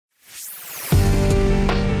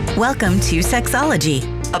Welcome to Sexology,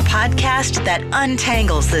 a podcast that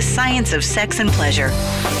untangles the science of sex and pleasure.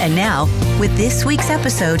 And now, with this week's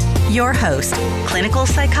episode, your host, clinical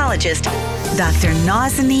psychologist, Dr.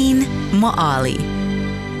 Nazanin Moali.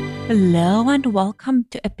 Hello and welcome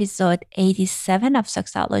to episode 87 of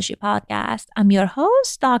Sexology Podcast. I'm your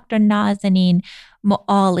host, Dr. Nazanin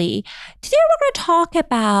Moali. Today we're going to talk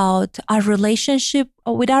about our relationship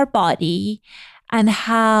with our body and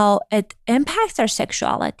how it impacts our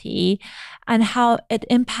sexuality and how it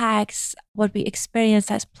impacts what we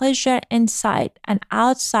experience as pleasure inside and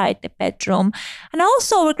outside the bedroom. And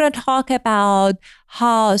also we're going to talk about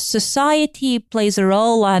how society plays a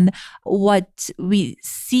role on what we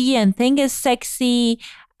see and think is sexy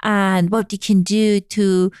and what we can do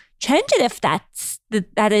to change it if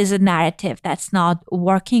that is a narrative that's not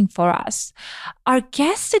working for us. Our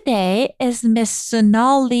guest today is Miss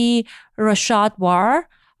Sonalee Rashatwar,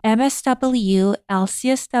 MSW,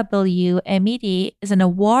 LCSW, MED, is an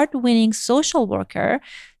award-winning social worker,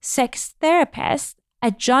 sex therapist,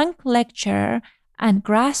 adjunct lecturer, and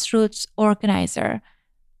grassroots organizer.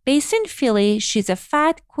 Based in Philly, she's a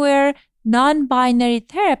fat, queer, non-binary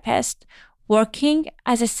therapist working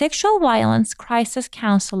as a sexual violence crisis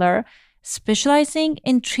counselor, specializing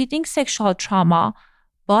in treating sexual trauma,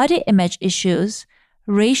 body image issues,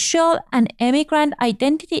 racial and immigrant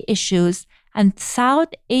identity issues, and South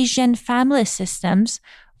Asian family systems,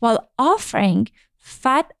 while offering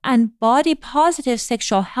fat and body-positive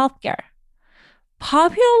sexual healthcare.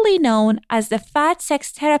 Popularly known as the Fat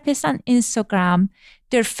Sex Therapist on Instagram,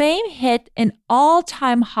 their fame hit an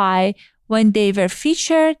all-time high when they were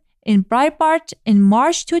featured in Breitbart in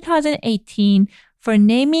March 2018 for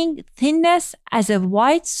naming thinness as a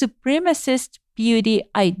white supremacist beauty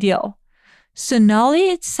ideal.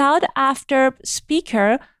 Sonalee sought after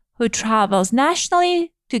speaker who travels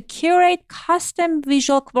nationally to curate custom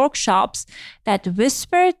visual workshops that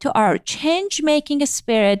whisper to our change-making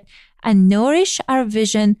spirit and nourish our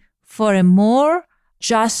vision for a more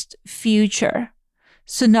just future.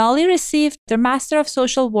 Sonalee received their Master of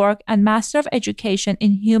Social Work and Master of Education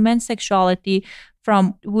in Human Sexuality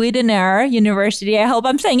from Widener University, I hope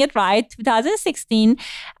I'm saying it right, 2016,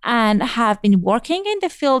 and have been working in the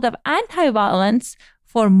field of anti-violence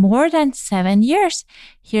for more than 7 years.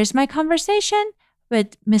 Here's my conversation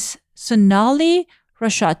with Ms. Sonalee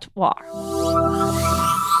Rashatwar.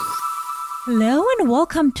 Hello and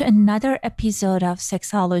welcome to another episode of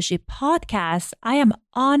Sexology Podcast. I am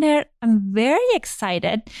honored and very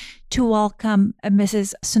excited to welcome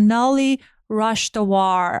Mrs. Sonalee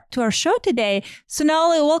Rashatwar to our show today.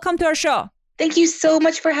 Sonalee, welcome to our show. Thank you so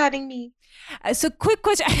much for having me. So quick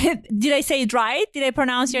question, did I say it right? Did I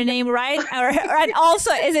pronounce your name right? And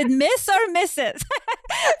also, is it Miss or Mrs.?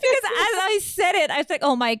 Because as I said it, I was like,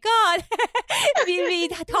 oh my God, we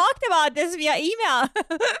talked about this via email.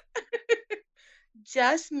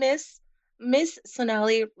 Just Miss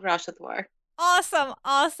Sonalee Rashatwar.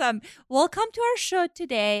 Awesome. Welcome to our show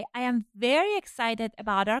today. I am very excited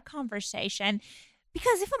about our conversation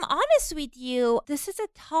because if I'm honest with you, this is a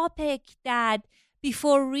topic that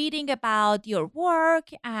before reading about your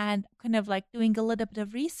work and kind of like doing a little bit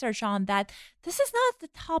of research on that, this is not the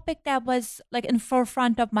topic that was like in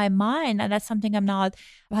forefront of my mind. And that's something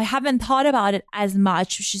I haven't thought about it as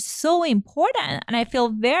much, which is so important. And I feel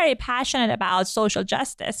very passionate about social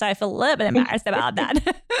justice. So I feel a little bit embarrassed about that.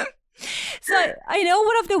 So I know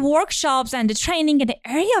one of the workshops and the training and the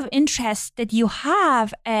area of interest that you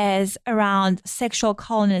have is around sexual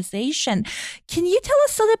colonization. Can you tell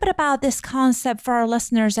us a little bit about this concept for our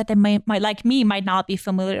listeners that they might like me, might not be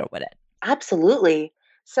familiar with it? Absolutely.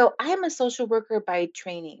 So I am a social worker by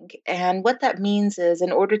training. And what that means is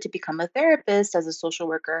in order to become a therapist as a social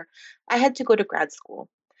worker, I had to go to grad school.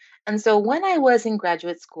 And so when I was in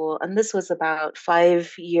graduate school, and this was about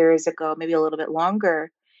 5 years ago, maybe a little bit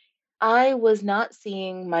longer, I was not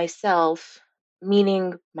seeing myself,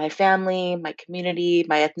 meaning my family, my community,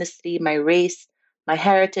 my ethnicity, my race, my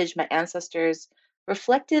heritage, my ancestors,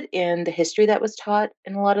 reflected in the history that was taught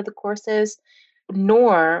in a lot of the courses,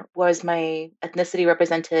 nor was my ethnicity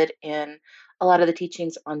represented in a lot of the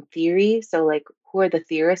teachings on theory. So like who are the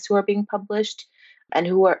theorists who are being published and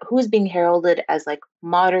who's being heralded as like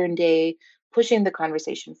modern day pushing the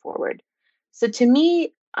conversation forward. So to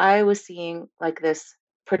me, I was seeing like this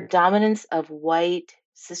predominance of white,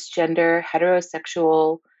 cisgender,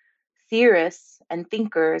 heterosexual theorists and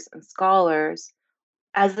thinkers and scholars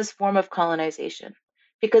as this form of colonization.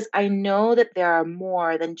 Because I know that there are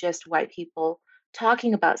more than just white people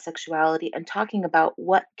talking about sexuality and talking about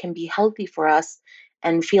what can be healthy for us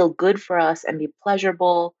and feel good for us and be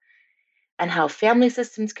pleasurable, and how family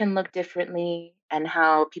systems can look differently, and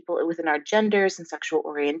how people within our genders and sexual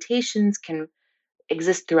orientations can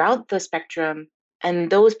exist throughout the spectrum. And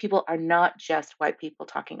those people are not just white people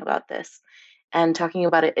talking about this and talking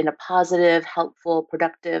about it in a positive, helpful,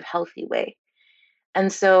 productive, healthy way.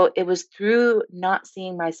 And so it was through not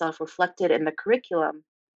seeing myself reflected in the curriculum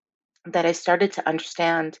that I started to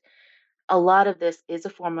understand a lot of this is a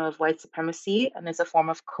form of white supremacy and is a form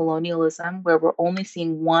of colonialism where we're only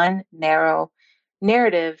seeing one narrow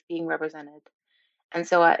narrative being represented. And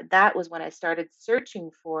so that was when I started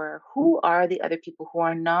searching for who are the other people who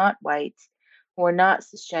are not white, who are not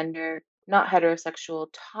cisgender, not heterosexual,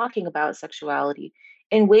 talking about sexuality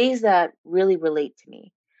in ways that really relate to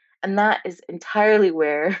me. And that is entirely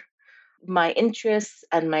where my interests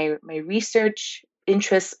and my research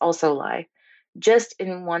interests also lie. Just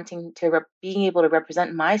in wanting to being able to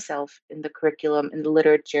represent myself in the curriculum, in the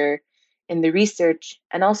literature, in the research,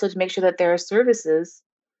 and also to make sure that there are services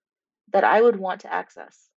that I would want to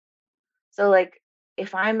access. So, like,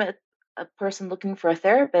 if I'm a person looking for a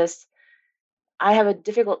therapist, I have a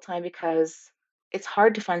difficult time because it's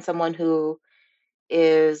hard to find someone who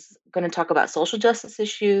is going to talk about social justice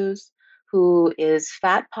issues, who is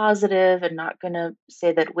fat positive and not going to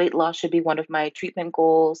say that weight loss should be one of my treatment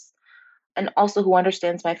goals, and also who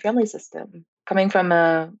understands my family system. Coming from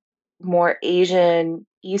a more Asian,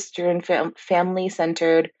 Eastern family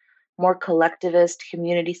centered, more collectivist,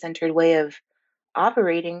 community centered way of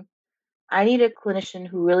operating, I need a clinician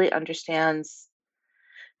who really understands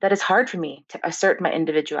that it's hard for me to assert my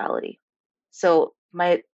individuality. So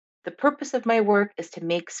the purpose of my work is to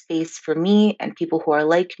make space for me and people who are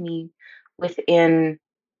like me within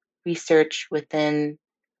research, within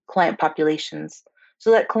client populations, so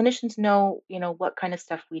that clinicians know, what kind of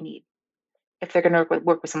stuff we need if they're going to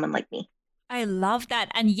work with someone like me. I love that.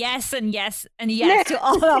 And yes, and yes, and yes to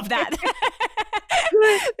all of that.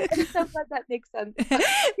 I'm so glad that makes sense.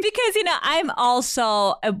 Because, I'm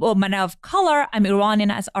also a woman of color. I'm Iranian,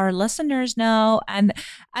 as our listeners know. And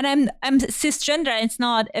I'm cisgender. It's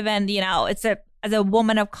not even, as a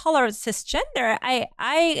woman of color, cisgender,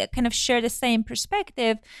 I kind of share the same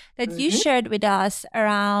perspective that you shared with us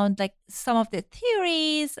around like some of the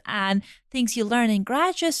theories and things you learn in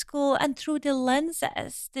graduate school and through the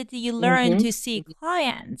lenses that you learn to see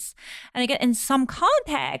clients. And again, in some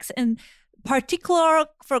contexts, in particular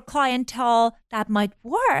for clientele, that might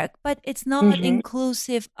work, but it's not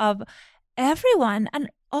inclusive of everyone. And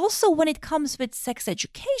also when it comes with sex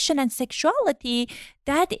education and sexuality,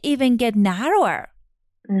 that even get narrower.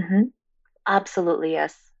 Absolutely,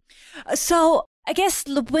 yes. So I guess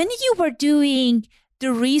when you were doing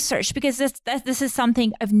the research, because this is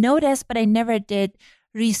something I've noticed, but I never did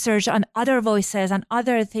research on other voices and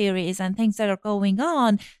other theories and things that are going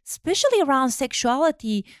on, especially around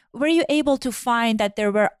sexuality, were you able to find that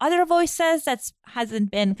there were other voices that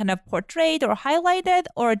hasn't been kind of portrayed or highlighted,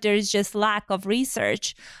 or there's just lack of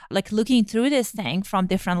research, like looking through this thing from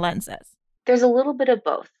different lenses? There's a little bit of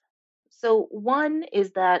both. So one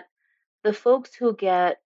is that the folks who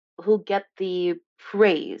get the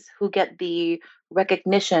praise, who get the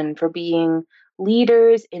recognition for being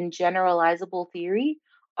leaders in generalizable theory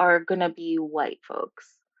are going to be white folks.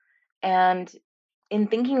 And in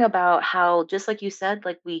thinking about how, just like you said,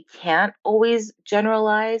 like we can't always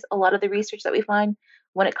generalize a lot of the research that we find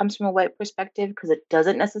when it comes from a white perspective, because it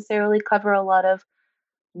doesn't necessarily cover a lot of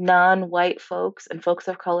non-white folks and folks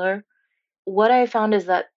of color. What I found is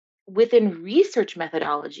that within research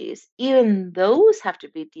methodologies, even those have to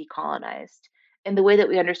be decolonized in the way that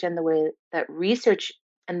we understand the way that research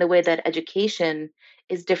and the way that education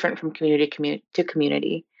is different from community to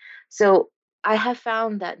community. So I have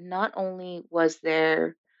found that not only was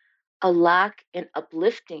there a lack in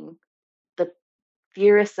uplifting the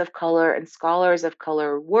theorists of color and scholars of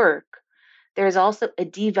color work, there's also a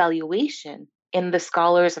devaluation in the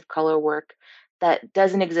scholars of color work that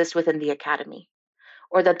doesn't exist within the academy,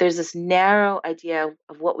 or that there's this narrow idea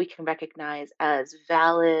of what we can recognize as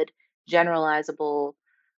valid, generalizable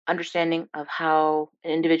understanding of how an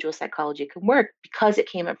individual psychology can work because it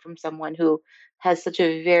came up from someone who has such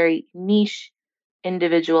a very niche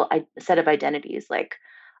individual set of identities, like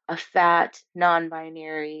a fat,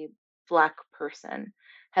 non-binary Black person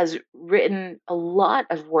has written a lot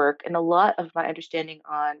of work and a lot of my understanding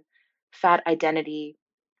on fat identity,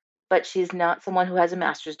 but she's not someone who has a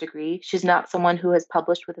master's degree. She's not someone who has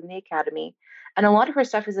published within the academy. And a lot of her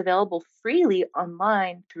stuff is available freely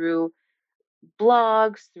online through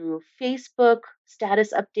blogs, through Facebook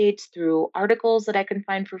status updates, through articles that I can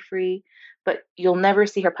find for free. But you'll never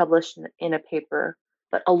see her published in a paper.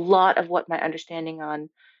 But a lot of what my understanding on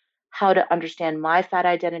how to understand my fat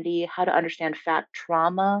identity, how to understand fat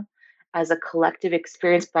trauma, as a collective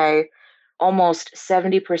experience by almost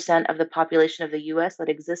 70% of the population of the US that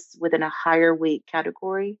exists within a higher weight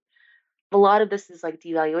category. A lot of this is like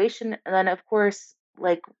devaluation. And then, of course,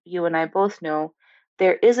 like you and I both know,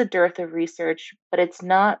 there is a dearth of research, but it's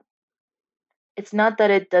not that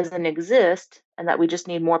it doesn't exist and that we just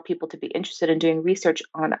need more people to be interested in doing research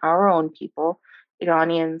on our own people,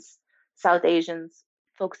 Iranians, South Asians,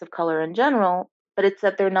 folks of color in general, but it's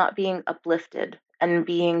that they're not being uplifted and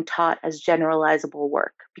being taught as generalizable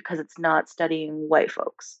work because it's not studying white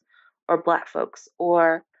folks or Black folks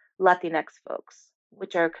or Latinx folks,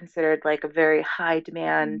 which are considered like a very high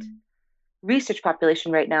demand research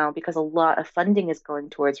population right now because a lot of funding is going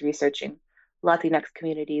towards researching Latinx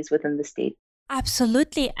communities within the state.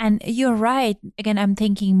 Absolutely. And you're right. Again, I'm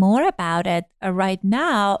thinking more about it right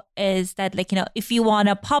now is that, like, if you want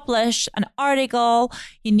to publish an article,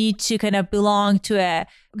 you need to kind of belong to a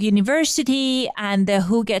university, and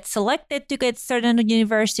who gets selected to get certain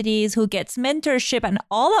universities, who gets mentorship, and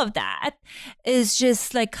all of that is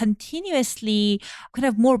just like continuously kind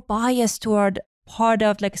of more biased toward part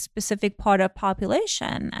of like a specific part of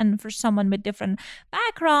population. And for someone with different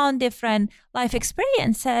background, different life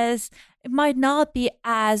experiences, it might not be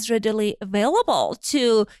as readily available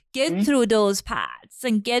to get through those paths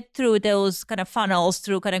and get through those kind of funnels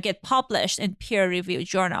through kind of get published in peer-reviewed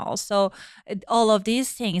journals. So all of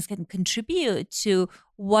these things can contribute to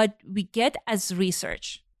what we get as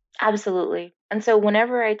research. Absolutely. And so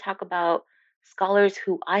whenever I talk about scholars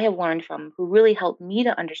who I have learned from, who really helped me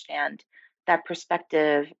to understand that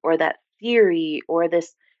perspective or that theory or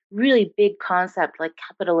this really big concept like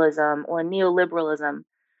capitalism or neoliberalism,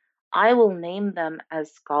 I will name them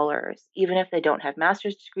as scholars, even if they don't have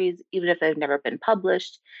master's degrees, even if they've never been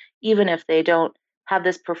published, even if they don't have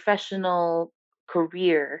this professional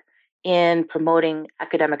career in promoting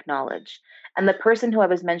academic knowledge. And the person who I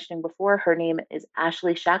was mentioning before, her name is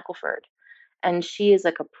Ashley Shackelford. And she is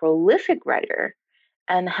like a prolific writer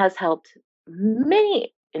and has helped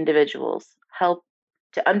many individuals help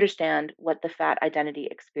to understand what the fat identity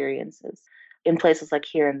experience is in places like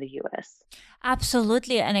here in the US.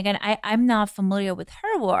 Absolutely. And again, I'm not familiar with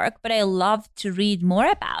her work, but I love to read more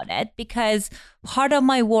about it because part of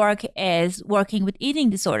my work is working with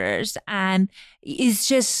eating disorders. And it's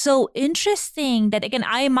just so interesting that, again,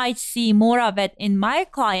 I might see more of it in my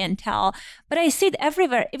clientele, but I see it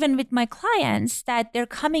everywhere, even with my clients, that they're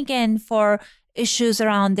coming in for issues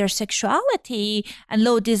around their sexuality and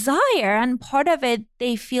low desire. And part of it,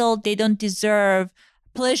 they feel they don't deserve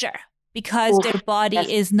pleasure because their body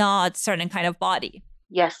is not certain kind of body.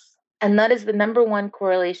 Yes. And that is the number one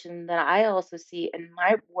correlation that I also see in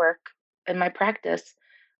my work, in my practice,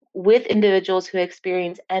 with individuals who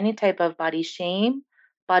experience any type of body shame,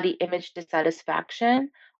 body image dissatisfaction,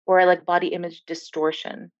 or like body image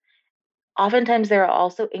distortion. Oftentimes, they're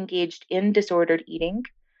also engaged in disordered eating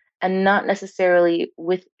and not necessarily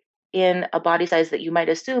within a body size that you might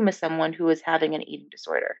assume is someone who is having an eating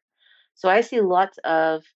disorder. So I see lots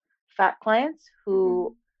of fat clients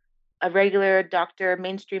who a regular doctor,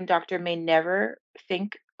 mainstream doctor may never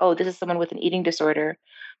think, oh, this is someone with an eating disorder.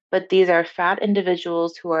 But these are fat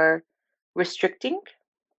individuals who are restricting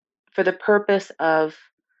for the purpose of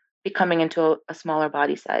becoming into a smaller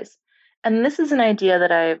body size. And this is an idea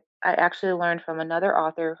that I actually learned from another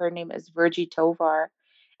author. Her name is Virgie Tovar.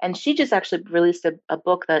 And she just actually released a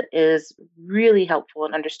book that is really helpful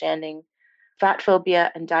in understanding fat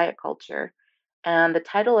phobia and diet culture. And the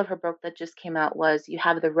title of her book that just came out was You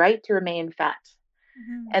Have the Right to Remain Fat.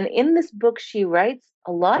 And in this book, she writes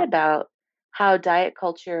a lot about how diet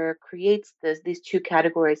culture creates these two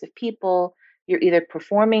categories of people. You're either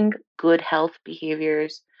performing good health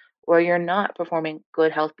behaviors or you're not performing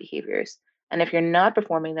good health behaviors. And if you're not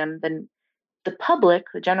performing them, then the public,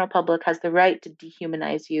 the general public, has the right to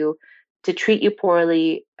dehumanize you, to treat you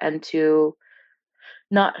poorly, and to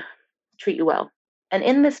not treat you well. And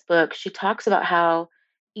in this book, she talks about how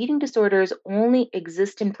eating disorders only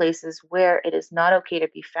exist in places where it is not okay to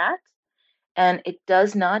be fat, and it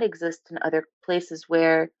does not exist in other places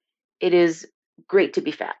where it is great to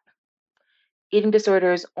be fat. Eating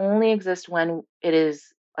disorders only exist when it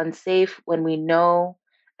is unsafe, when we know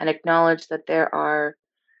and acknowledge that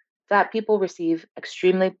that people receive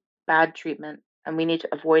extremely bad treatment, and we need to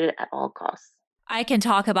avoid it at all costs. I can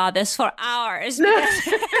talk about this for hours because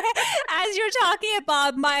as you're talking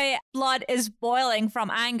about, my blood is boiling from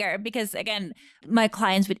anger because, again, my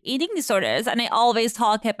clients with eating disorders, and I always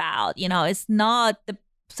talk about, it's not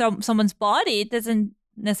someone's body. It doesn't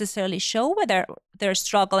necessarily show whether they're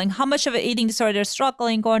struggling, how much of an eating disorder they're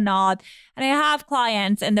struggling or not. And I have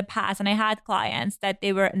clients in the past, and I had clients that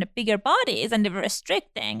they were in the bigger bodies and they were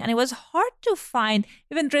restricting. And it was hard to find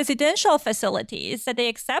even residential facilities that they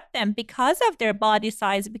accept them because of their body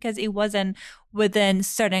size, because it wasn't within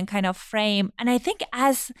certain kind of frame. And I think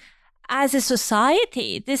as a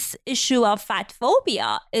society, this issue of fat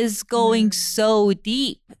phobia is going so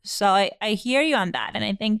deep. So I hear you on that. And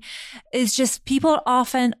I think it's just people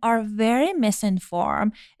often are very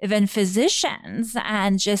misinformed, even physicians,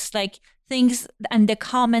 and just like things and the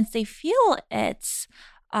comments they feel it's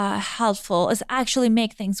helpful is actually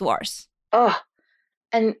make things worse. Oh,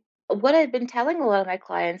 and what I've been telling a lot of my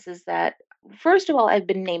clients is that, first of all, I've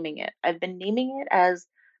been naming it. I've been naming it as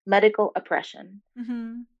medical oppression.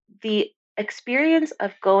 Mm-hmm. The experience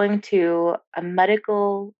of going to a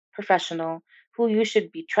medical professional who you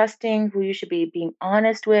should be trusting, who you should be being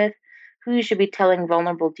honest with, who you should be telling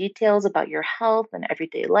vulnerable details about your health and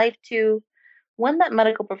everyday life to, when that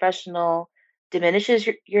medical professional diminishes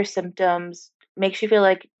your symptoms, makes you feel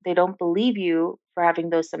like they don't believe you for having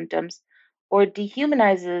those symptoms, or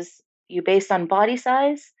dehumanizes you based on body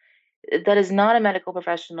size, that is not a medical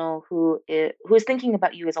professional who is thinking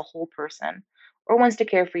about you as a whole person or wants to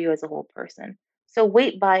care for you as a whole person. So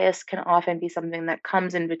weight bias can often be something that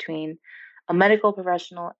comes in between a medical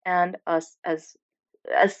professional and us as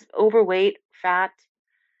overweight, fat,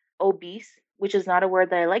 obese, which is not a word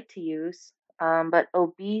that I like to use, but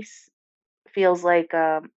obese feels like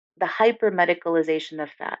the hyper medicalization of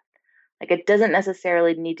fat. Like it doesn't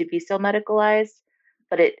necessarily need to be so medicalized,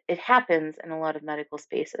 but it happens in a lot of medical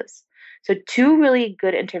spaces. So two really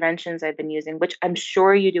good interventions I've been using, which I'm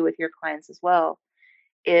sure you do with your clients as well,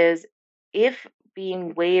 is if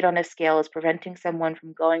being weighed on a scale is preventing someone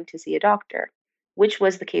from going to see a doctor, which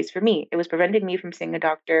was the case for me. It was preventing me from seeing a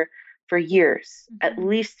doctor for years, at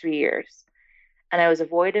least 3 years. And I was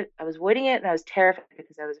avoiding it, and I was terrified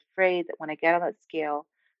because I was afraid that when I get on that scale,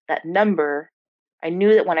 that number, I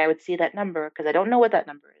knew that when I would see that number, because I don't know what that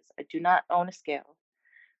number is, I do not own a scale.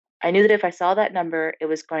 I knew that if I saw that number, it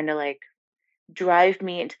was going to like drive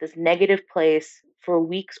me into this negative place for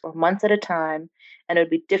weeks or months at a time, and it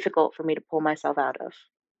would be difficult for me to pull myself out of.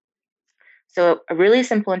 So a really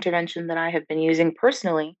simple intervention that I have been using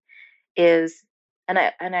personally is, and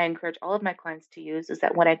I encourage all of my clients to use, is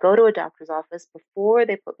that when I go to a doctor's office, before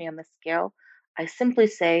they put me on the scale, I simply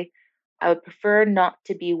say, I would prefer not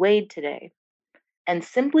to be weighed today. And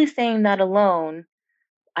simply saying that alone,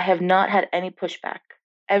 I have not had any pushback.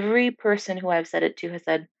 Every person who I've said it to has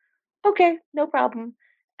said, okay, no problem.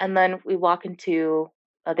 And then we walk into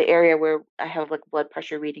the area where I have like blood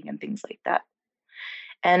pressure reading and things like that.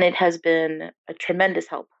 And it has been a tremendous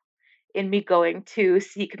help in me going to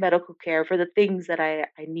seek medical care for the things that I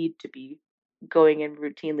need to be going in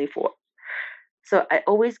routinely for. So I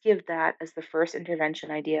always give that as the first intervention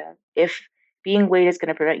idea. If being weighed is going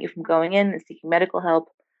to prevent you from going in and seeking medical help,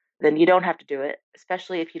 then you don't have to do it,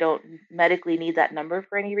 especially if you don't medically need that number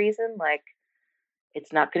for any reason. Like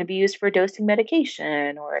it's not going to be used for dosing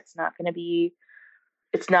medication, or it's not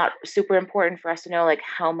super important for us to know like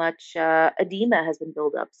how much edema has been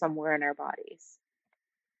built up somewhere in our bodies.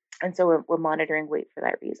 And so we're monitoring weight for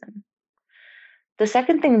that reason. The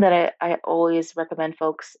second thing that I always recommend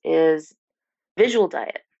folks is visual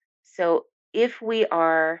diet. So if we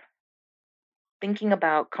are thinking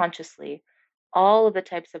about consciously all of the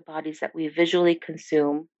types of bodies that we visually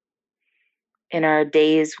consume in our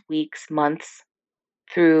days, weeks, months,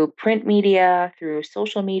 through print media, through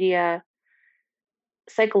social media,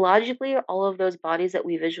 psychologically, all of those bodies that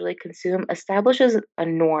we visually consume establishes a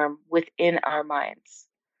norm within our minds.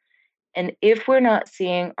 And if we're not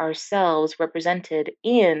seeing ourselves represented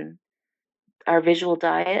in our visual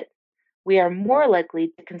diet, we are more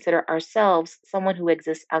likely to consider ourselves someone who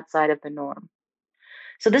exists outside of the norm.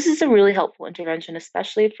 So this is a really helpful intervention,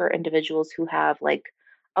 especially for individuals who have like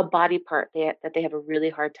a body part that they have a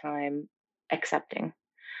really hard time accepting.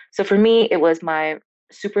 So for me, it was my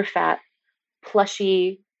super fat,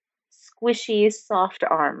 plushy, squishy, soft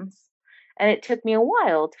arms. And it took me a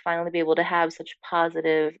while to finally be able to have such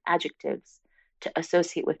positive adjectives to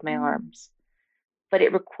associate with my arms. But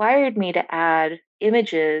it required me to add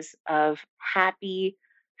images of happy,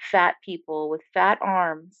 fat people with fat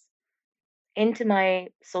arms into my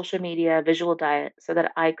social media visual diet so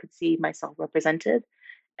that I could see myself represented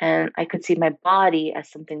and I could see my body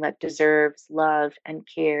as something that deserves love and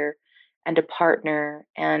care and a partner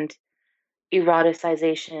and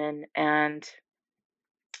eroticization and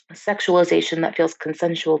sexualization that feels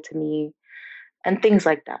consensual to me and things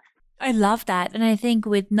like that. I love that. And I think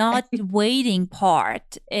with not waiting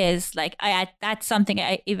part is like, that's something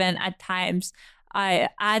I even at times I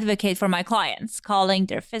advocate for my clients, calling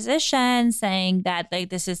their physician, saying that like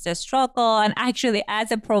this is the struggle. And actually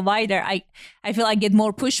as a provider, I feel I get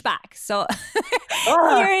more pushback. So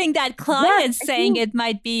Oh, hearing that yes, client I saying do. it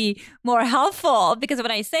might be more helpful, because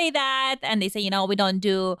when I say that and they say, we don't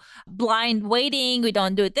do blind waiting, we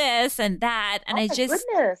don't do this and that. And Oh I my just,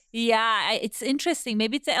 goodness. yeah, it's interesting.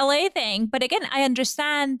 Maybe it's a LA thing. But again, I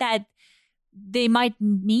understand that they might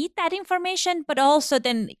need that information, but also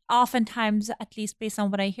then oftentimes, at least based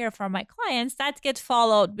on what I hear from my clients, that gets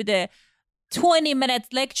followed with a 20-minute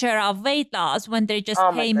lecture of weight loss when they just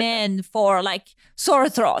Oh my came goodness. in for like sore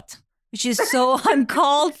throat, which is so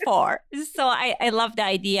uncalled for. So I love the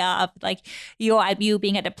idea of like you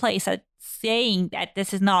being at a place at saying that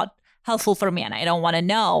this is not helpful for me and I don't want to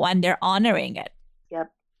know, and they're honoring it.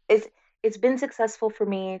 Yep. It's it's been successful for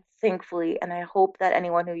me, thankfully, and I hope that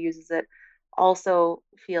anyone who uses it also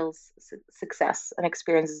feels success and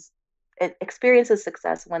experiences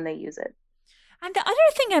success when they use it. And the other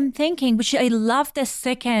thing I'm thinking, which I love the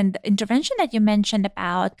second intervention that you mentioned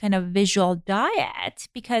about kind of visual diet,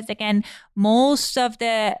 because again, most of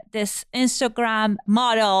this Instagram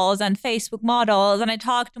models and Facebook models, and I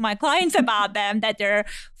talk to my clients about them, that they're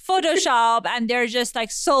Photoshop and they're just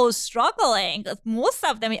like so struggling. Most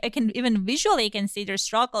of them, I can even visually can see they're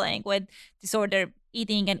struggling with disorder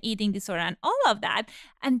eating and eating disorder and all of that.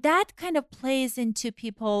 And that kind of plays into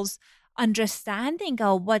people's understanding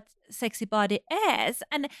of what sexy body is.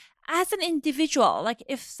 And as an individual, like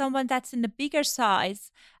if someone that's in the bigger size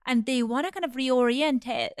and they want to kind of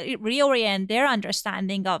reorient their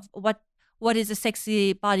understanding of what is a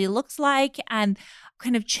sexy body looks like, and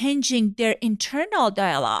kind of changing their internal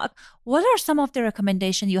dialogue, what are some of the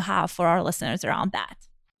recommendations you have for our listeners around that?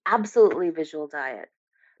 Absolutely visual diet.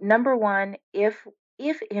 Number one, if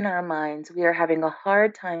in our minds we are having a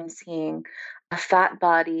hard time seeing a fat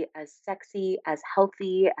body as sexy, as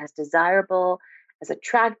healthy, as desirable, as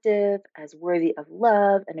attractive, as worthy of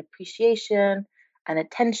love and appreciation and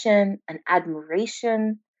attention and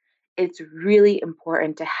admiration, it's really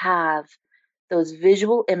important to have those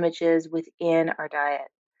visual images within our diet.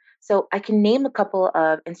 So I can name a couple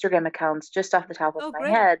of Instagram accounts just off the top of Oh, my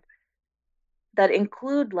great. head that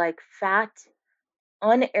include like fat,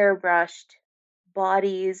 unairbrushed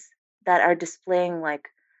bodies that are displaying like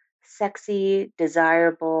sexy,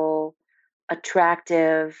 desirable,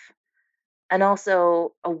 attractive, and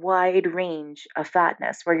also a wide range of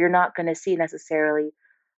fatness where you're not going to see necessarily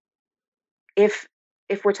if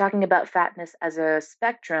if we're talking about fatness as a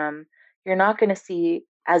spectrum, you're not going to see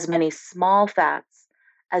as many small fats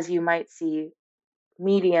as you might see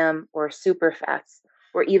medium or super fats,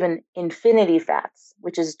 or even infinity fats,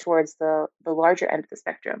 which is towards the larger end of the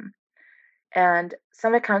spectrum. And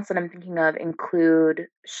some accounts that I'm thinking of include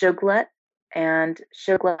Shuglet, and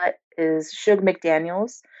Shuglet is Shug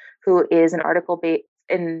McDaniels, who is an article based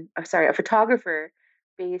in, sorry, a photographer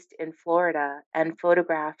based in Florida and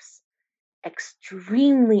photographs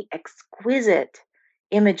extremely exquisite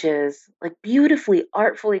images, like beautifully,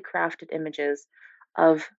 artfully crafted images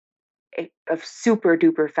of of super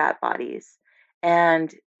duper fat bodies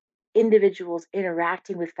and individuals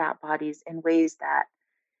interacting with fat bodies in ways that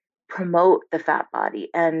promote the fat body.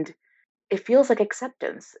 And it feels like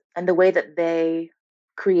acceptance and the way that they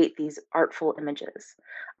create these artful images.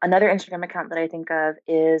 Another Instagram account that I think of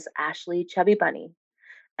is Ashley Chubby Bunny.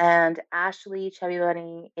 And Ashley Chubby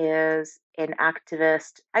Bunny is an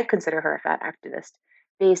activist. I consider her a fat activist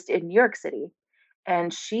based in New York City.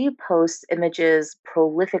 And she posts images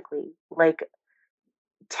prolifically, like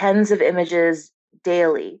tens of images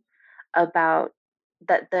daily about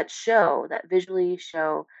that visually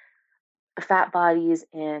show fat bodies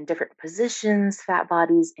in different positions, fat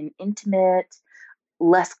bodies in intimate,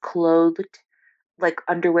 less clothed, like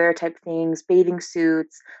underwear type things, bathing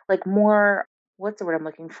suits, like more, what's the word I'm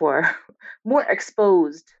looking for? More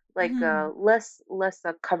exposed, like Mhm. less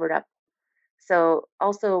covered up. So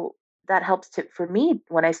also that helps to for me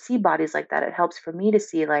when I see bodies like that, it helps for me to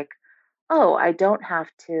see like, oh, I don't have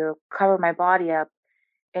to cover my body up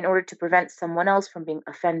in order to prevent someone else from being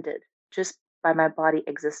offended just by my body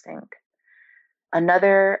existing.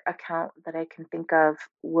 Another account that I can think of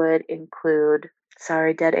would include,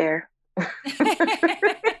 sorry, dead air.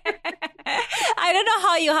 I don't know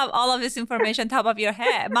how you have all of this information top of your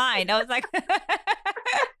head, mind. I was like,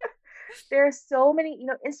 There are so many,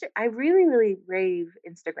 I really, really rave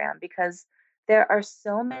Instagram because there are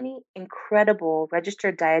so many incredible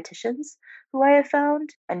registered dietitians who I have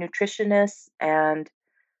found, and nutritionists and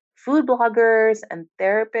food bloggers and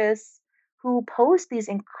therapists who post these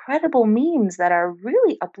incredible memes that are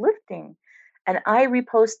really uplifting. And I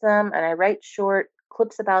repost them and I write short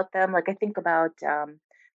clips about them. Like I think about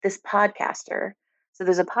this podcaster. So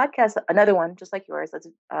there's a podcast, another one just like yours, that's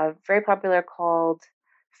very popular called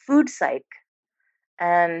Food Psych.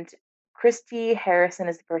 And Christy Harrison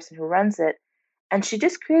is the person who runs it. And she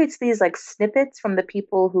just creates these like snippets from the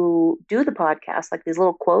people who do the podcast, like these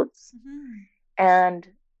little quotes. Mm-hmm. And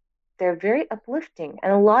they're very uplifting.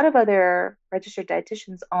 And a lot of other registered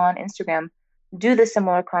dietitians on Instagram do this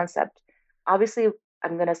similar concept. Obviously,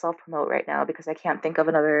 I'm going to self promote right now because I can't think of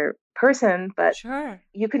another person, but Sure.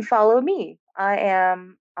 you can follow me. I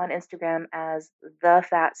am on Instagram as the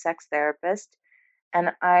Fat Sex Therapist,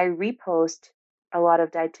 and I repost a lot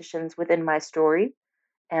of dietitians within my story.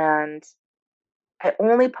 And I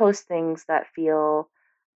only post things that feel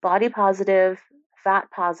body positive, fat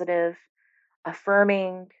positive,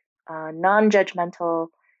 affirming, non judgmental,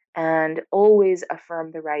 and always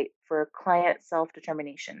affirm the right for client self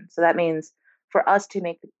determination. So that means for us to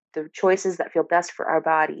make the choices that feel best for our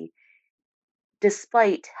body,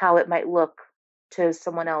 despite how it might look to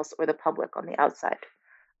someone else or the public on the outside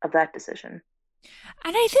of that decision.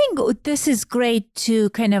 And I think this is great to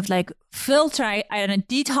kind of like filter, I don't know,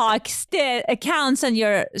 detox the accounts on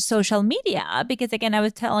your social media. Because again, I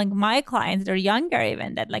was telling my clients, they're younger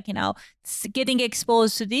even, that like, getting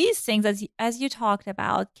exposed to these things as you talked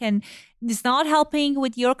about it's not helping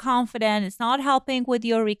with your confidence. It's not helping with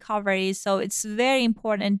your recovery. So it's very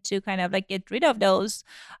important to kind of like get rid of those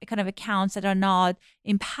kind of accounts that are not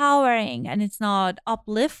empowering and it's not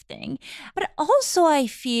uplifting. But also I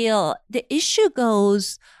feel the issue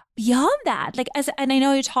goes beyond that. And I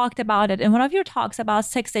know you talked about it in one of your talks about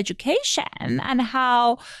sex education and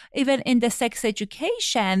how even in the sex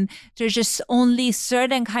education, there's just only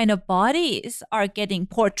certain kind of bodies are getting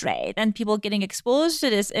portrayed and people getting exposed to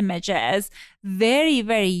these images very,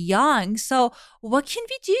 very young. So what can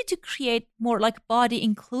we do to create more like body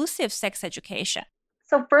inclusive sex education?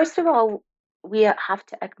 So first of all, we have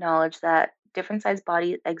to acknowledge that different size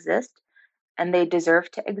bodies exist and they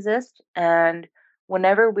deserve to exist. And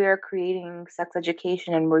whenever we're creating sex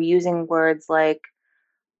education and we're using words like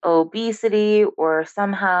obesity or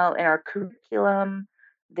somehow in our curriculum,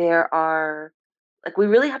 there are like we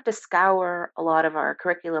really have to scour a lot of our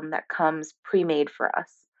curriculum that comes pre-made for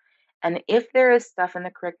us. And if there is stuff in the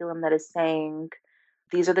curriculum that is saying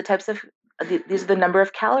these are the types of these are the number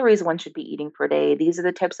of calories one should be eating per day, these are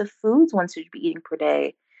the types of foods one should be eating per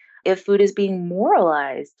day, if food is being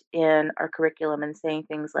moralized in our curriculum and saying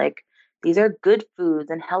things like these are good foods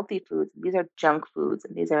and healthy foods, and these are junk foods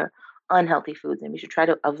and these are unhealthy foods, and we should try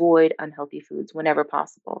to avoid unhealthy foods whenever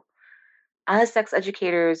possible. As sex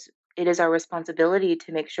educators, it is our responsibility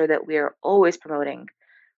to make sure that we are always promoting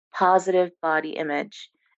positive body image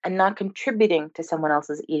and not contributing to someone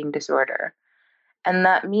else's eating disorder. And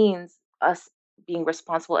that means us being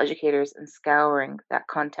responsible educators and scouring that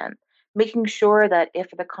content, making sure that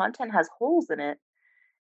if the content has holes in it,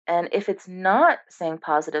 and if it's not saying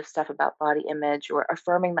positive stuff about body image or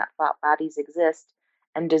affirming that fat bodies exist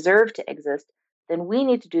and deserve to exist, then we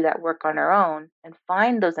need to do that work on our own and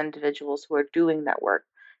find those individuals who are doing that work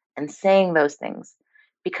and saying those things.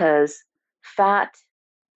 Because fat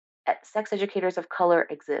sex educators of color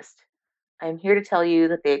exist. I'm here to tell you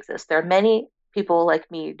that they exist. There are many people like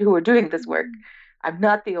me who are doing this work. I'm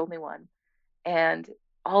not the only one. And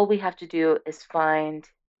all we have to do is find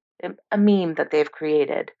a meme that they've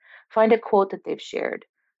created, find a quote that they've shared,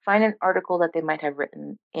 find an article that they might have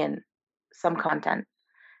written in some content.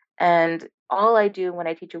 And all I do when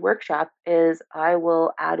I teach a workshop is I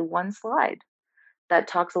will add one slide that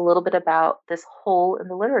talks a little bit about this hole in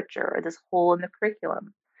the literature or this hole in the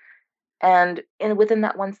curriculum. And within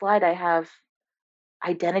that one slide, I have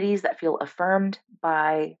identities that feel affirmed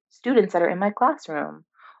by students that are in my classroom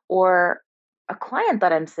or a client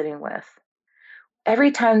that I'm sitting with.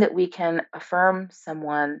 Every time that we can affirm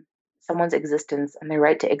someone's existence and their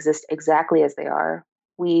right to exist exactly as they are,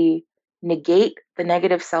 we negate the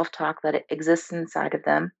negative self-talk that exists inside of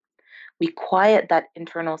them. We quiet that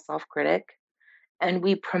internal self-critic and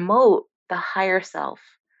we promote the higher self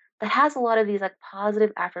that has a lot of these like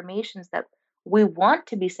positive affirmations that we want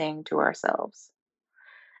to be saying to ourselves.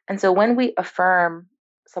 And so when we affirm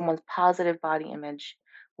someone's positive body image,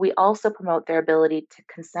 we also promote their ability to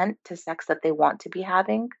consent to sex that they want to be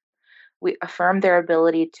having. We affirm their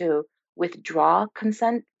ability to withdraw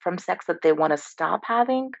consent from sex that they want to stop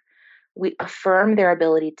having. We affirm their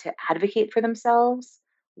ability to advocate for themselves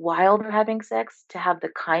while they're having sex, to have the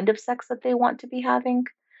kind of sex that they want to be having.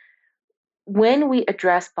 When we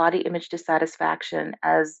address body image dissatisfaction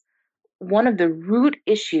as one of the root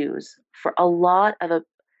issues for a lot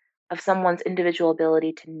of someone's individual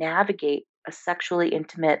ability to navigate a sexually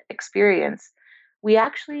intimate experience, we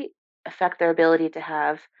actually affect their ability to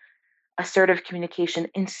have assertive communication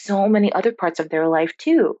in so many other parts of their life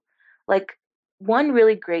too. Like one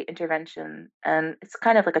really great intervention, and it's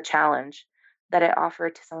kind of like a challenge that I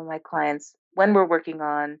offer to some of my clients when we're working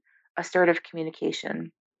on assertive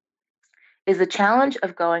communication, is the challenge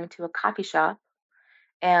of going to a coffee shop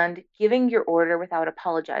and giving your order without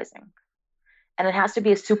apologizing. And it has to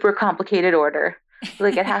be a super complicated order.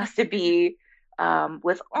 Like it has to be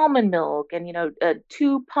with almond milk and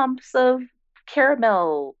 2 pumps of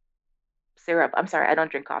caramel syrup. I'm sorry, I don't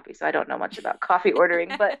drink coffee, so I don't know much about coffee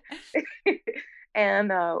ordering, but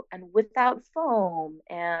and without foam,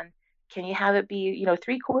 and can you have it be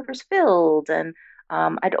 3/4 filled, and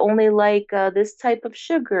I'd only like this type of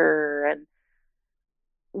sugar. And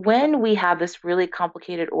when we have this really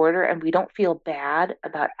complicated order and we don't feel bad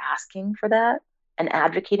about asking for that and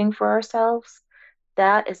advocating for ourselves,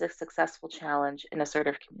 that is a successful challenge in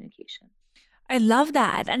assertive communication. I love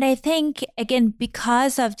that. And I think, again,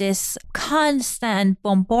 because of this constant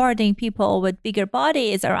bombarding people with bigger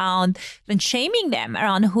bodies around and shaming them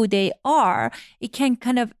around who they are, it can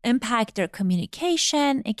kind of impact their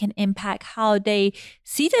communication. It can impact how they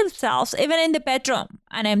see themselves, even in the bedroom.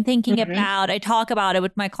 And I'm thinking about, I talk about it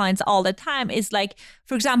with my clients all the time, is like,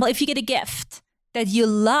 for example, if you get a gift that you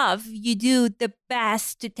love, you do the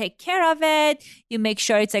best to take care of it. You make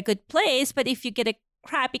sure it's a good place. But if you get a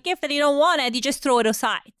crappy gift that you don't want it, you just throw it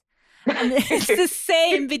aside. And it's the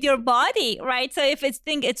same with your body, right? So if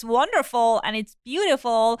it's wonderful and it's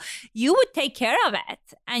beautiful, you would take care of it,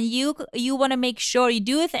 and you want to make sure you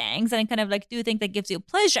do things and kind of like do things that gives you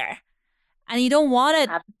pleasure. And you don't want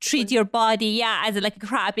to treat your body, as like a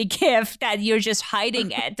crappy gift that you're just hiding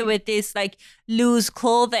it with this like loose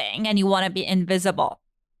clothing, and you want to be invisible.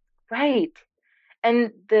 Right.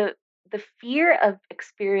 And the fear of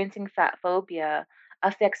experiencing fat phobia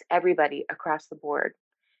affects everybody across the board.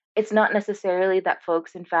 It's not necessarily that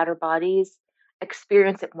folks in fatter bodies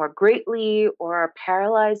experience it more greatly or are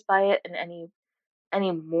paralyzed by it in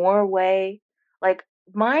any more way. Like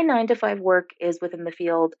my 9 to 5 work is within the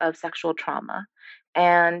field of sexual trauma,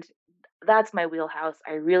 and that's my wheelhouse.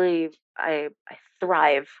 I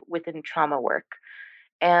thrive within trauma work,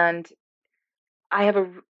 and I have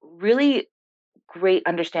a really great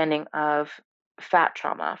understanding of fat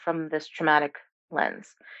trauma from this traumatic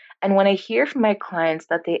lens. And when I hear from my clients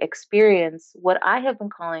that they experience what I have been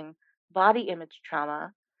calling body image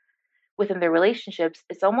trauma within their relationships,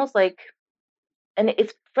 it's almost like, and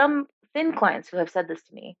it's from thin clients who have said this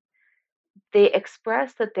to me, they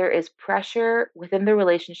express that there is pressure within the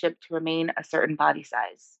relationship to remain a certain body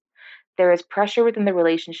size. There is pressure within the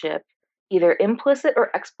relationship, either implicit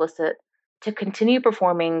or explicit, to continue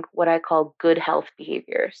performing what I call good health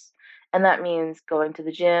behaviors. And that means going to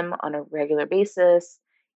the gym on a regular basis,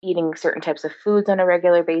 eating certain types of foods on a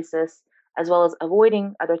regular basis, as well as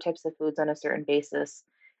avoiding other types of foods on a certain basis.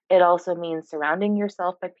 It also means surrounding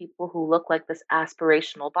yourself by people who look like this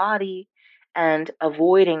aspirational body and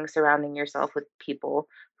avoiding surrounding yourself with people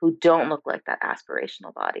who don't look like that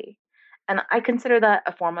aspirational body. And I consider that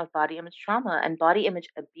a form of body image trauma and body image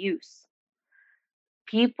abuse.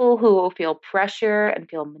 People who feel pressure and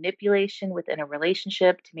feel manipulation within a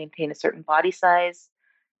relationship to maintain a certain body size,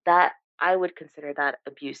 that I would consider that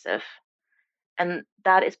abusive. And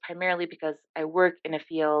that is primarily because I work in a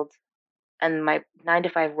field and my 9 to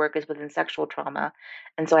 5 work is within sexual trauma.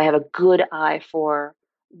 And so I have a good eye for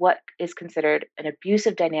what is considered an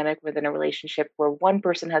abusive dynamic within a relationship where one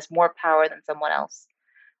person has more power than someone else,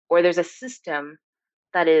 or there's a system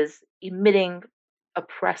that is emitting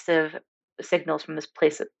oppressive signals from this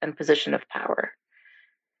place and position of power.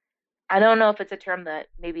 I don't know if it's a term that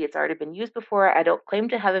maybe it's already been used before. I don't claim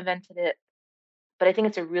to have invented it, but I think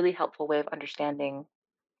it's a really helpful way of understanding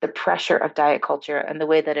the pressure of diet culture and the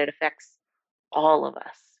way that it affects all of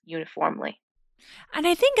us uniformly. And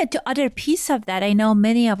I think the other piece of that, I know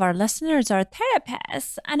many of our listeners are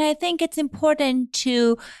therapists, and I think it's important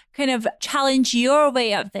to kind of challenge your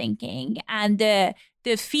way of thinking and the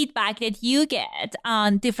feedback that you get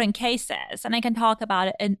on different cases. And I can talk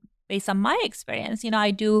about it based on my experience. I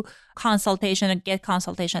do consultation and get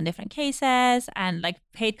consultation on different cases and like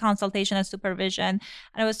paid consultation and supervision.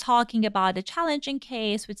 And I was talking about a challenging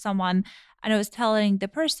case with someone, and I was telling the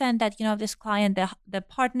person that, this client, the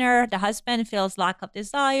partner, the husband feels lack of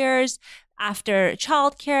desires after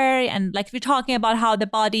childcare. And like we're talking about how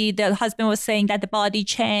the husband was saying that the body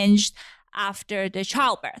changed after the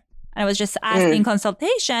childbirth. And I was just asking Mm.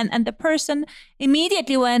 consultation, and the person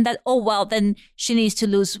immediately went that, oh, well, then she needs to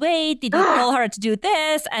lose weight. Did you tell her to do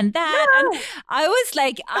this and that? And No. I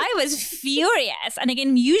was furious. And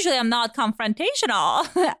again, usually I'm not confrontational.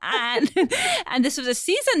 and this was a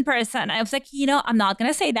seasoned person. I was like, I'm not going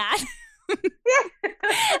to say that.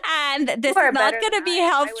 And this You are is not better going to than be I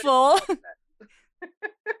helpful. would've said that.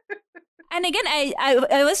 And again,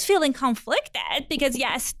 I was feeling conflicted because,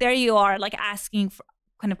 yes, there you are, like asking for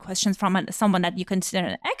kind of questions from someone that you consider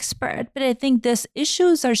an expert. But I think these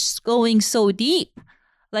issues are going so deep.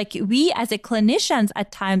 Like we as a clinicians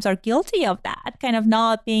at times are guilty of that, kind of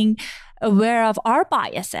not being aware of our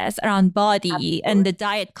biases around body Absolutely. and the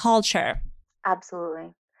diet culture.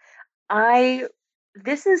 Absolutely.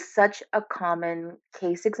 This is such a common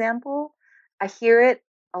case example. I hear it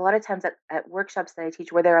a lot of times at workshops that I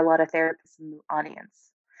teach where there are a lot of therapists in the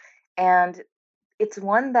audience. And it's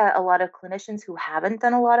one that a lot of clinicians who haven't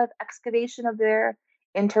done a lot of excavation of their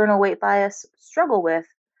internal weight bias struggle with.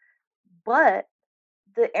 But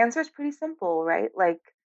the answer is pretty simple, right? Like,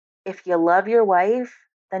 if you love your wife,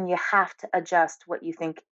 then you have to adjust what you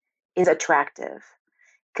think is attractive.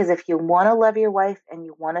 Because if you want to love your wife and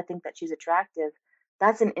you want to think that she's attractive,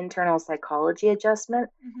 that's an internal psychology adjustment.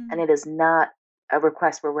 Mm-hmm. And it is not a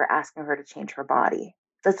request where we're asking her to change her body.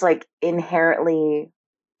 That's like inherently,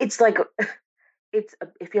 it's like, it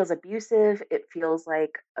feels abusive. It feels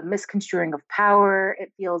like a misconstruing of power.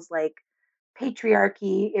 It feels like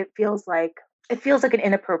patriarchy. It feels like an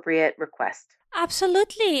inappropriate request.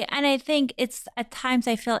 Absolutely. And I think it's at times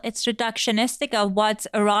I feel it's reductionistic of what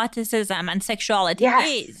eroticism and sexuality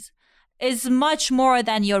Yes. is much more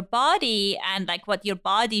than your body and like what your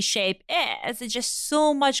body shape is. It just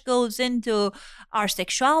so much goes into our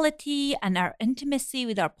sexuality and our intimacy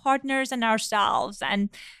with our partners and ourselves. And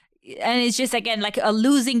it's just again like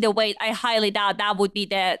losing the weight. I highly doubt that would be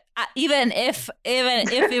the even if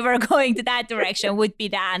we were going to that direction would be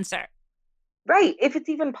the answer. Right. If it's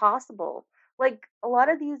even possible. Like a lot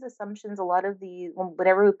of these assumptions,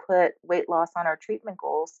 whenever we put weight loss on our treatment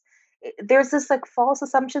goals, there's this like false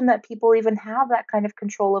assumption that people even have that kind of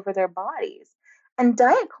control over their bodies. And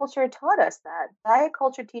diet culture taught us that. Diet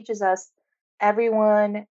culture teaches us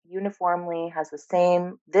everyone uniformly has this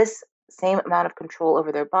same amount of control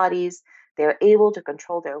over their bodies. They're able to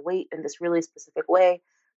control their weight in this really specific way.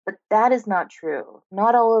 But that is not true.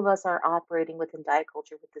 Not all of us are operating within diet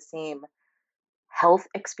culture with the same health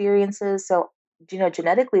experiences. So,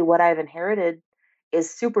 genetically, what I've inherited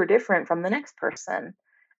is super different from the next person.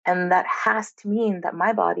 And that has to mean that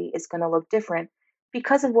my body is going to look different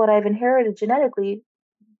because of what I've inherited genetically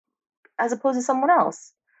as opposed to someone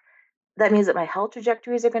else. That means that my health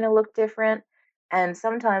trajectories are going to look different. And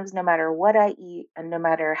sometimes, no matter what I eat and no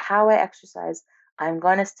matter how I exercise, I'm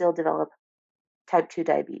going to still develop type 2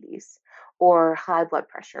 diabetes or high blood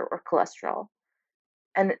pressure or cholesterol.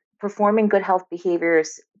 And performing good health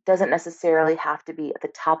behaviors doesn't necessarily have to be at the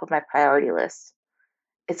top of my priority list.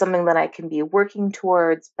 It's something that I can be working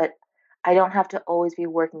towards, but I don't have to always be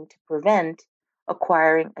working to prevent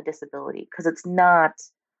acquiring a disability because it's not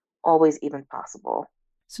always even possible.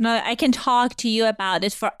 So now I can talk to you about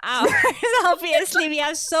it for hours. Obviously, we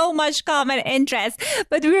have so much common interest,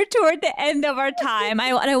 but we're toward the end of our time.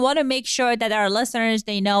 I want to make sure that our listeners,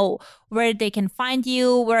 they know where they can find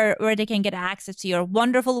you, where they can get access to your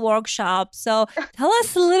wonderful workshop. So tell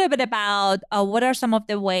us a little bit about what are some of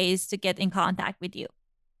the ways to get in contact with you?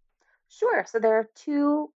 Sure. So there are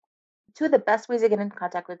two of the best ways to get in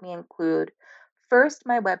contact with me include first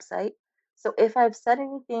my website. So if I've said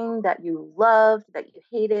anything that you loved, that you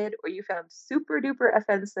hated, or you found super duper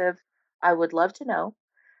offensive, I would love to know.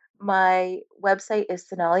 My website is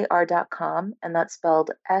sonaleer.com, and that's spelled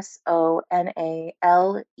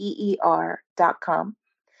SONALEER.com.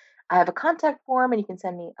 I have a contact form, and you can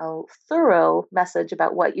send me a thorough message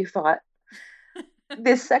about what you thought.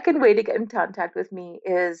 The second way to get in contact with me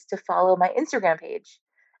is to follow my Instagram page.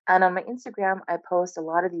 And on my Instagram, I post a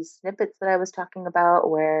lot of these snippets that I was talking about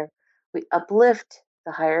where we uplift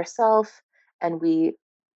the higher self and we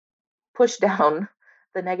push down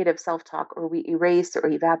the negative self-talk, or we erase or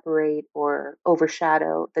evaporate or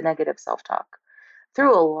overshadow the negative self-talk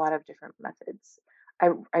through a lot of different methods.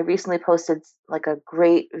 I recently posted like a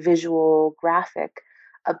great visual graphic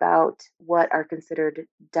about what are considered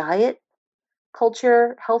diet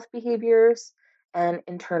culture health behaviors and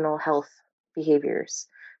internal health behaviors.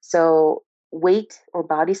 So weight or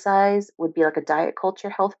body size would be like a diet culture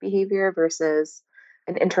health behavior versus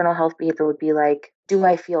an internal health behavior would be like, do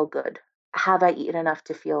I feel good? Have I eaten enough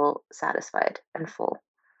to feel satisfied and full?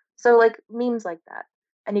 So like memes like that.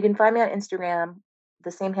 And you can find me on Instagram,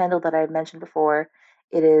 the same handle that I mentioned before.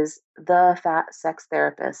 It is The Fat Sex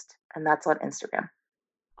Therapist, and that's on Instagram.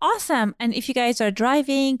 Awesome. And if you guys are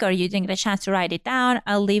driving or you didn't get a chance to write it down,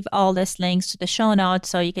 I'll leave all these links to the show notes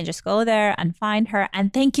so you can just go there and find her.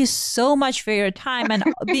 And thank you so much for your time and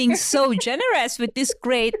being so generous with these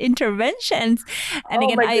great interventions. And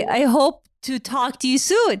again, I hope to talk to you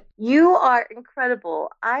soon. You are incredible.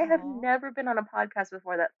 I have never been on a podcast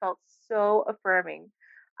before that felt so affirming.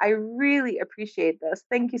 I really appreciate this.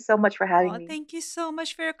 Thank you so much for having me. Thank you so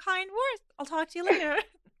much for your kind words. I'll talk to you later.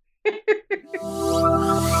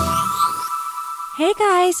 Hey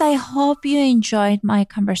guys, I hope you enjoyed my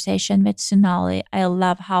conversation with Sonalee. I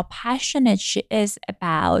love how passionate she is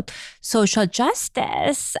about social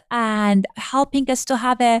justice and helping us to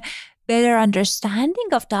have a better understanding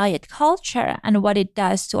of diet culture and what it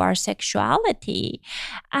does to our sexuality.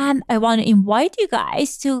 And I want to invite you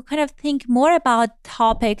guys to kind of think more about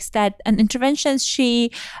topics and interventions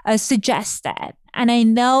she suggested. And I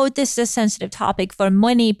know this is a sensitive topic for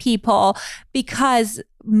many people because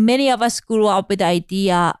many of us grew up with the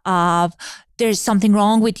idea of there's something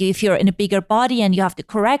wrong with you if you're in a bigger body and you have to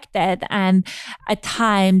correct it. And at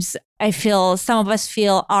times, I feel some of us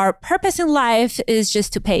feel our purpose in life is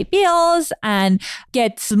just to pay bills and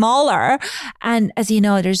get smaller. And as you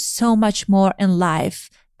know, there's so much more in life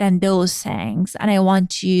than those things. And I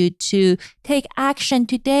want you to take action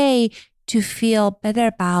today to feel better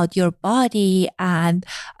about your body and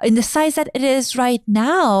in the size that it is right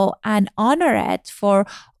now, and honor it for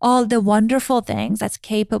all the wonderful things that's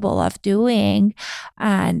capable of doing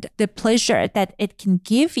and the pleasure that it can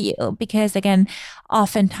give you. Because again,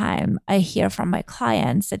 oftentimes I hear from my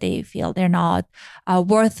clients that they feel they're not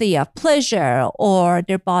worthy of pleasure or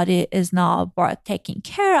their body is not worth taking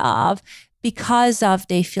care of because of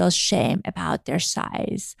they feel shame about their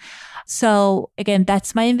size. So again,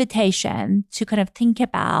 that's my invitation to kind of think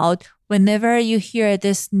about whenever you hear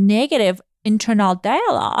this negative internal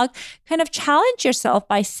dialogue, kind of challenge yourself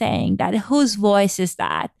by saying that whose voice is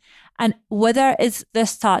that? And whether is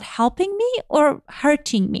this thought helping me or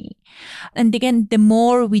hurting me? And again, the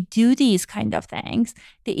more we do these kind of things,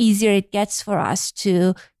 the easier it gets for us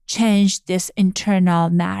to change this internal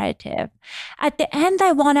narrative. At the end,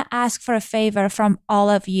 I want to ask for a favor from all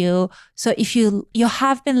of you. So if you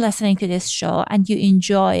have been listening to this show and you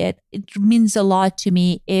enjoy it, it means a lot to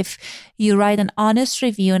me if you write an honest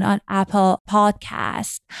review on Apple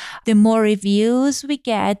Podcast. The more reviews we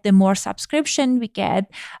get, the more subscription we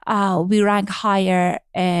get, we rank higher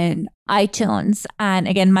in iTunes. And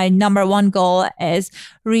again, my number one goal is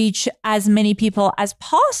reach as many people as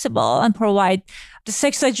possible and provide the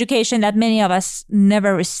sex education that many of us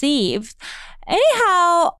never received.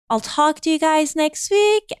 Anyhow, I'll talk to you guys next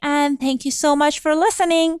week, and thank you so much for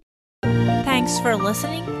listening. Thanks for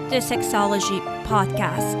listening to the Sexology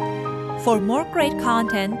Podcast. For more great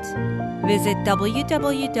content, visit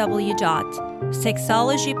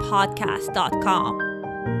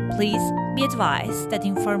www.sexologypodcast.com. Please be advised that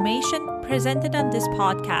information presented on this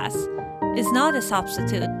podcast is not a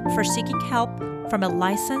substitute for seeking help from a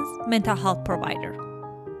licensed mental health provider.